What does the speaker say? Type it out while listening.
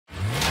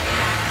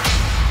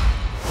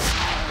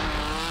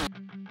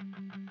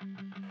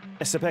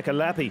Esa-Pekka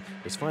Lappi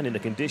was finding the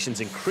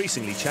conditions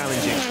increasingly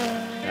challenging,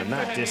 and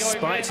that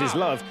despite his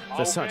love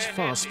for such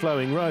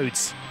fast-flowing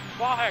roads.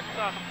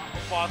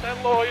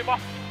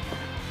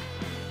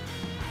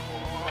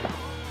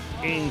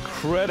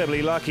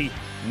 Incredibly lucky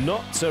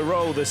not to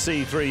roll the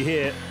C3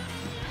 here.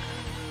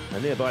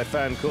 A nearby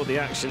fan caught the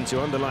action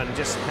to underline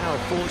just how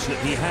fortunate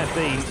he had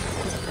been.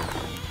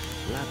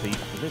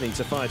 Lappi living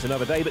to fight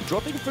another day, but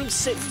dropping from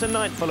 6th to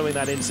 9th following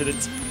that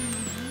incident.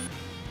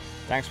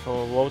 Thanks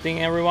for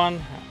voting,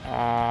 everyone.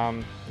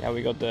 Yeah,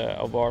 we got the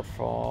award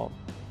for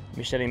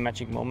Michelin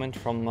Magic Moment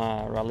from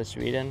Rally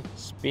Sweden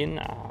Spin.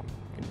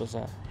 It was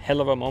a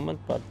hell of a moment,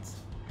 but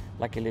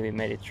luckily we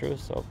made it through.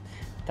 So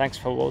thanks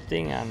for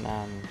voting and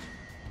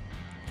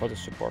for the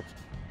support.